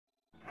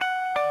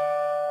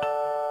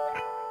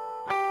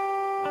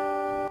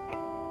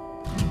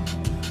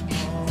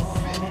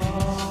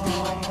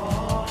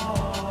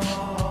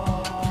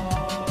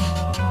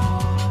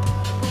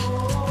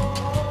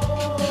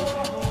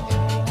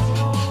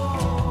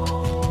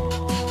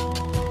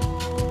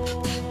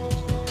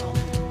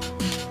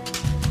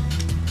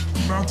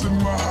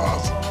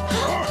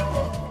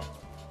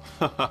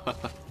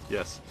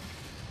Yes.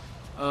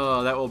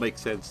 That will make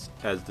sense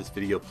as this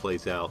video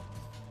plays out.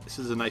 This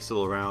is a nice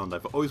little round.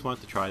 I've always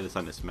wanted to try this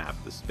on this map.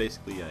 This is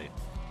basically a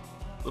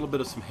little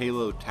bit of some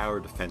Halo tower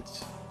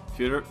defense. If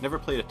you've never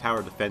played a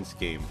tower defense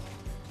game,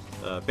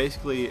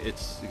 basically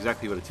it's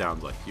exactly what it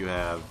sounds like. You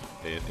have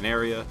an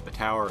area, a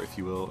tower if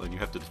you will, and you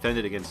have to defend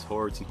it against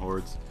hordes and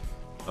hordes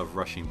of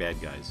rushing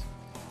bad guys.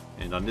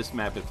 And on this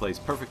map it plays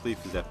perfectly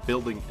because that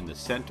building in the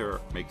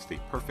center makes the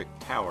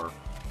perfect tower,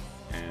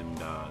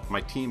 and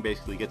my team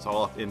basically gets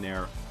all up in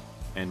there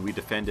and we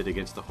defend it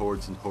against the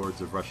hordes and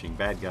hordes of rushing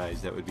bad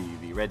guys. That would be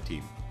the red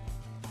team,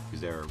 because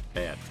they're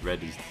bad.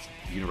 Red is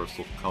the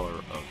universal color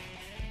of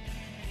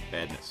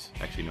badness.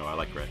 Actually no, I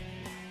like red.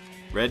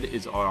 Red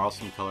is an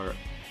awesome color.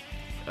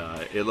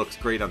 It looks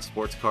great on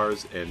sports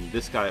cars, and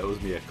this guy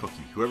owes me a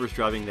cookie. Whoever's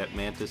driving that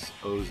Mantis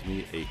owes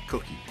me a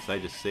cookie, because I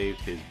just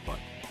saved his butt.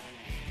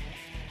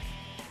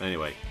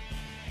 Anyway,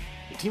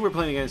 the team we're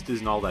playing against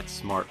isn't all that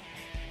smart.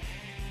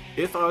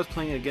 If I was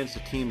playing against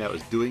a team that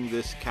was doing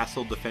this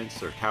castle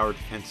defense or tower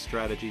defense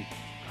strategy,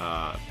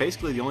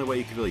 basically the only way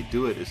you can really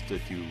do it is to,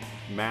 if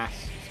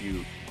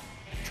you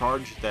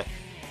charge that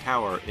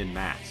tower in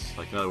mass.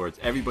 Like, in other words,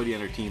 everybody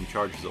on your team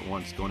charges at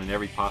once, going in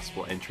every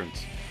possible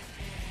entrance.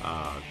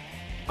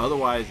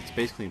 Otherwise, it's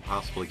basically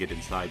impossible to get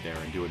inside there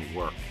and do any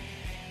work.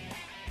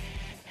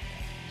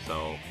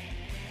 So,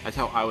 that's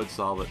how I would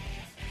solve it.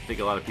 I think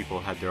a lot of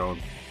people had their own.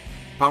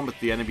 The problem with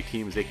the enemy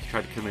team is they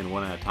tried to come in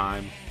one at a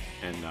time,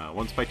 and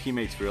once my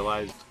teammates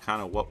realized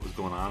kind of what was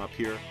going on up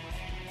here,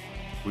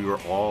 we were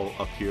all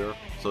up here,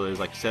 so there's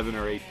like 7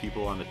 or 8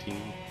 people on the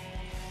team.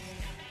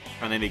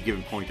 On any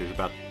given point, there's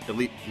about at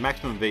least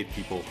maximum of 8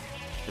 people.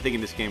 I think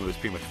in this game it was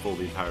pretty much full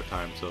the entire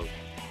time, so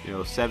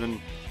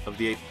 7 of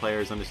the 8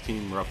 players on this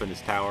team were up in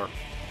this tower.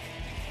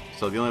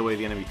 So the only way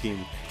the enemy team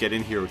could get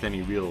in here with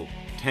any real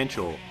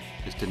potential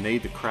is to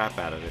nade the crap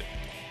out of it,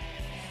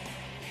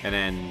 and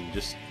then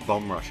just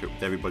bum rush it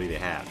with everybody they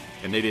have.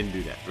 And they didn't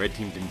do that. The red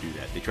team didn't do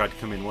that. They tried to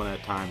come in one at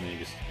a time,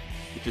 and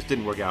it just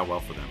didn't work out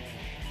well for them.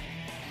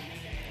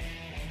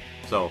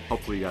 So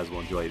hopefully you guys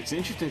will enjoy it. It's an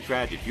interesting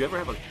strategy. If you ever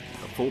have a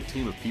full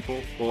team of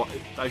people, well,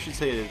 I should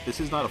say that this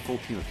is not a full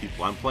team of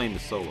people. I'm playing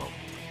this solo.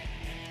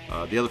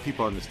 The other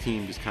people on this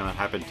team just kind of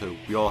happen to,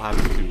 we all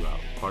happen to,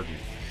 pardon me,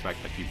 smack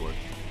my keyboard.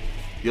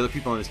 The other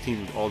people on this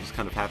team all just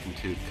kind of happen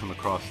to come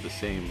across the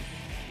same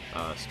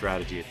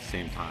strategy at the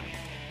same time.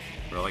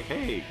 We're like,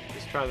 hey,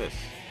 let's try this.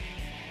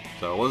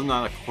 So it wasn't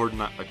not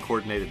a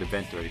coordinated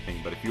event or anything,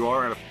 but if you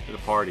are at a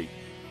party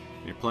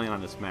and you're playing on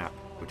this map,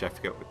 which I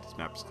forget what this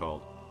map is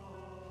called,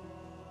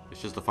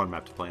 it's just a fun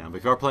map to play on. But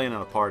if you are playing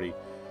on a party,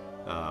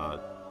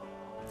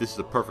 this is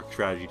a perfect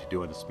strategy to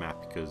do on this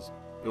map because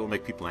it will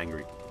make people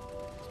angry.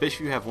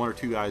 Especially if you have 1 or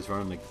 2 guys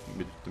running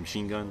the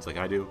machine guns like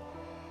I do,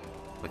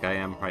 like I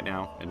am right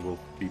now, and will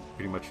be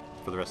pretty much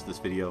for the rest of this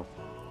video.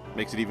 It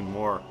makes it even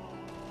more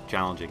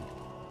challenging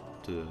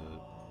to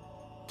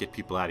get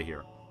people out of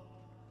here.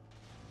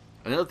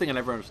 Another thing I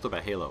never understood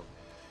about Halo,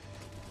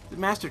 the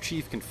Master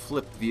Chief can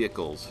flip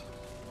vehicles.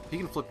 He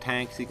can flip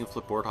tanks, he can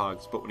flip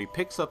warthogs, but when he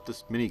picks up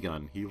this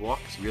minigun, he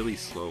walks really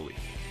slowly.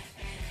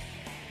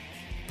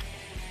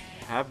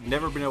 I've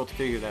never been able to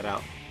figure that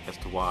out as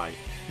to why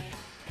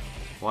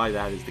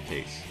that is the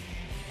case.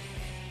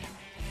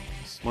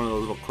 It's one of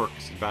those little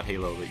quirks about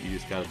Halo that you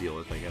just gotta deal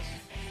with, I guess.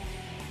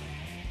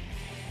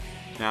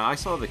 Now, I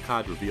saw the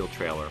CoD reveal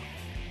trailer.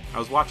 I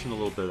was watching a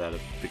little bit of that,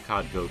 the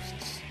CoD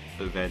Ghosts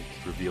event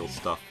reveal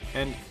stuff,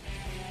 and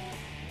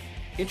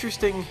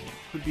interesting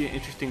would be an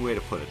interesting way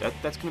to put it.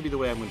 That's going to be the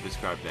way I'm going to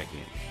describe that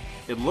game.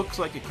 It looks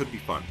like it could be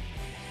fun.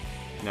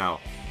 Now,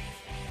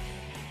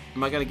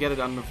 am I going to get it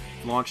on the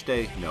launch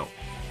day? No.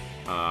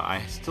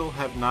 I still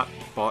have not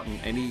bought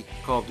any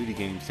Call of Duty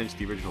game since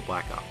the original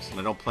Black Ops, and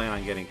I don't plan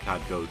on getting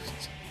CoD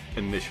Ghosts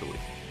initially.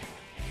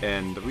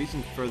 And the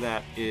reason for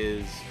that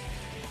is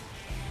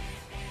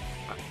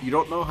I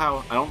don't know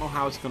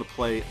how it's going to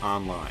play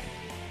online.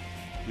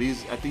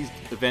 At these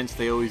events,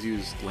 they always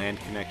use LAN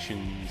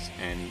connections,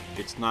 and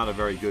it's not a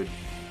very good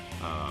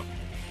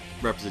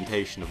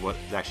representation of what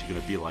it's actually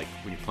going to be like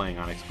when you're playing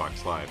on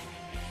Xbox Live.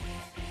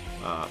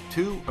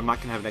 2, I'm not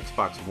going to have an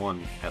Xbox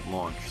One at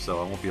launch, so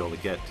I won't be able to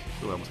get.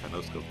 Oh, I almost got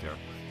no scope there.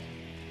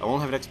 I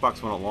won't have an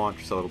Xbox One at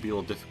launch, so it'll be a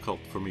little difficult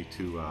for me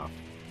to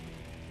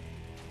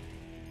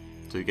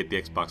get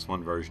the Xbox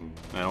One version.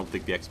 And I don't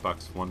think the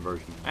Xbox One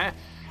version.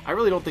 I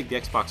really don't think the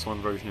Xbox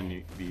One version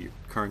and the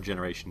current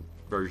generation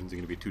versions are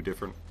going to be too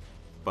different.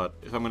 But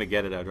if I'm going to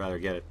get it, I'd rather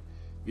get it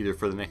either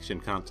for the next gen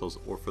consoles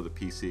or for the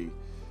PC.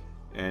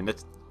 And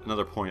that's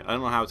another point. I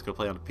don't know how it's going to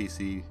play on the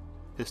PC.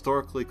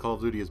 Historically, Call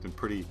of Duty has been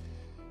pretty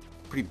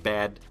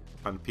bad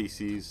on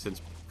PCs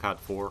since CoD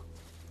 4.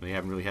 They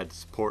haven't really had the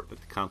support that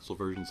the console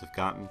versions have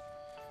gotten,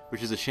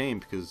 which is a shame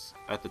because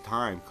at the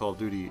time Call of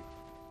Duty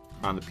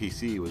on the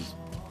PC was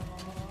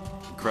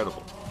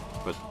incredible,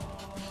 but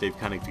they've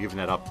kind of given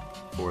that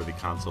up for the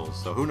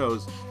consoles, so who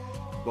knows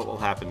what will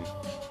happen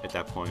at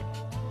that point.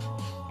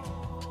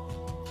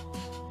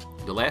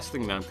 The last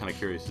thing that I'm kind of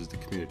curious is the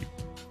community.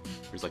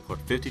 There's like, what,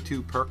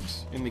 52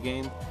 perks in the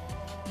game?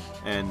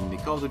 And the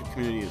Call of Duty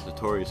community is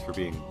notorious for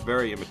being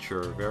very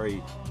immature,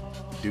 very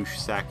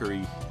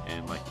douche-sackery,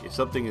 and like if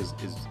something is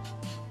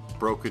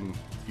broken,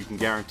 you can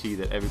guarantee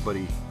that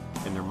everybody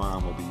and their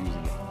mom will be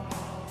using it.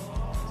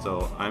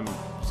 So I'm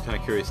just kind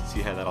of curious to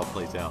see how that all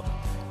plays out.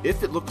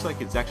 If it looks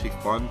like it's actually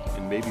fun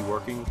and maybe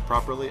working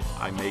properly,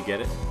 I may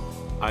get it.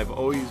 I've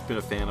always been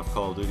a fan of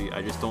Call of Duty.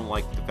 I just don't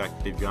like the fact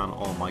that they've gone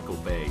all Michael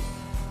Bay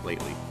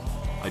lately.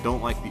 I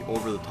don't like the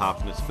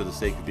over-the-topness for the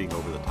sake of being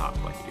over the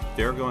top. Like if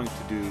they're going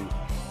to do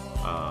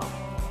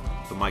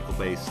the Michael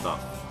Bay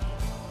stuff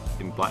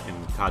in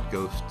CoD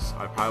Ghosts,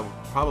 I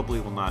probably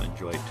will not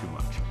enjoy it too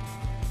much.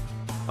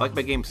 I like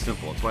my games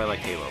simple. That's why I like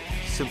Halo.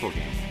 Simple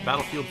game.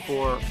 Battlefield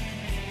 4,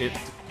 it's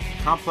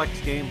a complex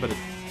game, but it's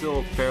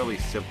still fairly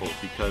simple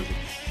because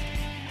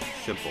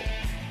it's simple.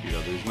 You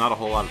know, there's not a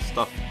whole lot of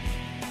stuff.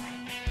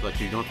 Like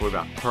you don't have to worry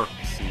about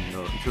perks, and you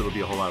know, I'm sure there'll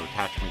be a whole lot of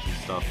attachments and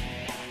stuff.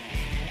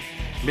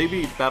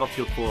 Maybe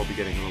Battlefield 4 will be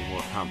getting a little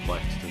more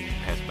complex than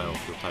past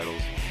Battlefield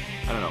titles.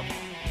 I don't know.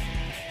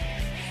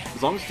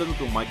 As long as it doesn't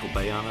go Michael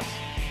Bay on us,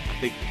 I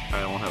think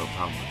I won't have a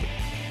problem with it.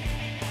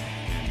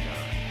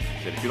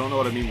 And if you don't know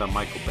what I mean by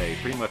Michael Bay,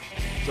 pretty much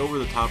it's over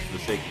the top for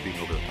the sake of being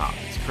over the top.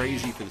 It's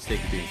crazy for the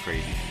sake of being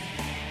crazy.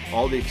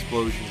 All the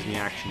explosions and the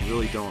action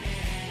really don't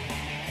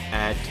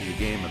add to the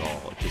game at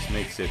all. It just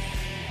makes it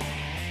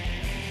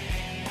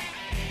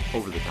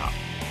over the top.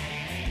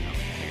 You know,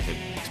 like I said,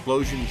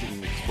 explosions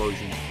and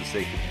explosions for the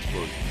sake of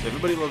explosions.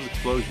 Everybody loves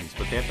explosions,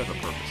 but they have to have a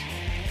purpose.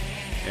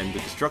 And the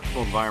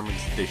destructible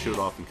environments that they showed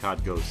off in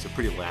CoD Ghosts are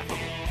pretty laughable.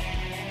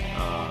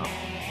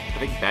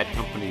 I think Bad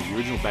Company, the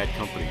original Bad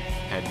Company,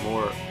 had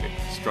more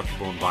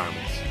destructible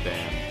environments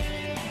than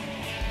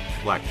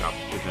Black Ops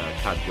with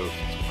CoD Ghosts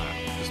will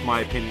have. Just my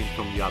opinion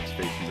from the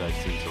observations I've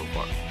seen so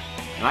far.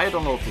 And I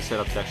don't know if the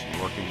setup's actually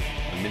working.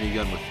 The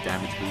minigun with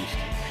damage boost.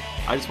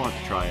 I just wanted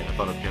to try it. I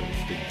thought it would be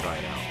interesting to try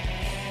it out.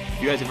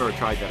 If you guys have ever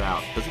tried that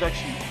out, does it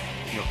actually,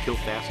 you know, kill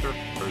faster,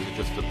 or is it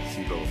just a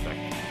placebo effect?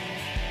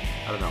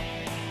 I don't know.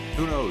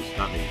 Who knows?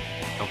 Not me.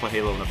 I don't play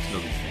Halo enough to know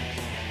these things.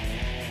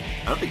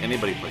 I don't think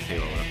anybody plays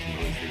Halo enough to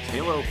know these things.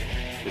 Halo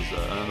is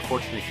an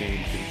unfortunate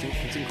game because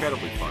it's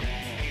incredibly fun.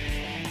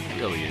 It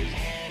really is.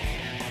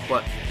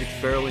 But it's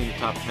barely in the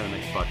top 10 on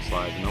Xbox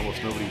Live, and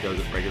almost nobody does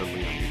it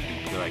regularly on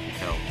YouTube that I can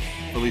tell.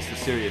 At least the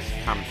serious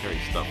commentary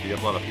stuff. You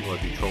have a lot of people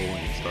that do trolling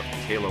and stuff,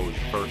 because Halo was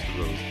the first of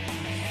those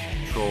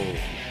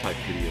troll-type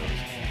videos.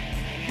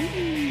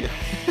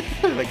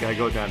 That guy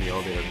going down the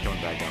elevator and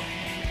coming back up.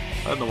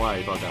 I don't know why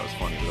I thought that was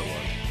funny, but it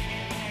was.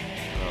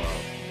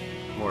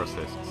 More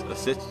assists.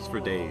 Assists for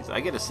days. I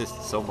get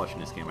assists so much in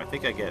this game. I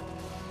think I get...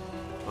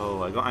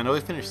 I know I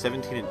finished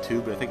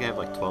 17-2, but I think I have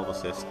like 12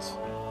 assists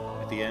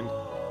at the end.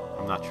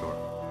 I'm not sure.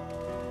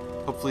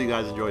 Hopefully you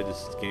guys enjoyed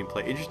this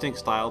gameplay. Interesting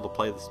style to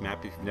play this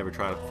map. If you've never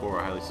tried it before,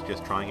 I highly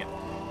suggest trying it.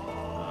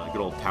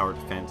 Good old tower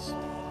defense.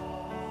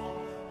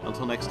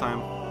 Until next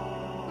time,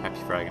 happy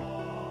fragging.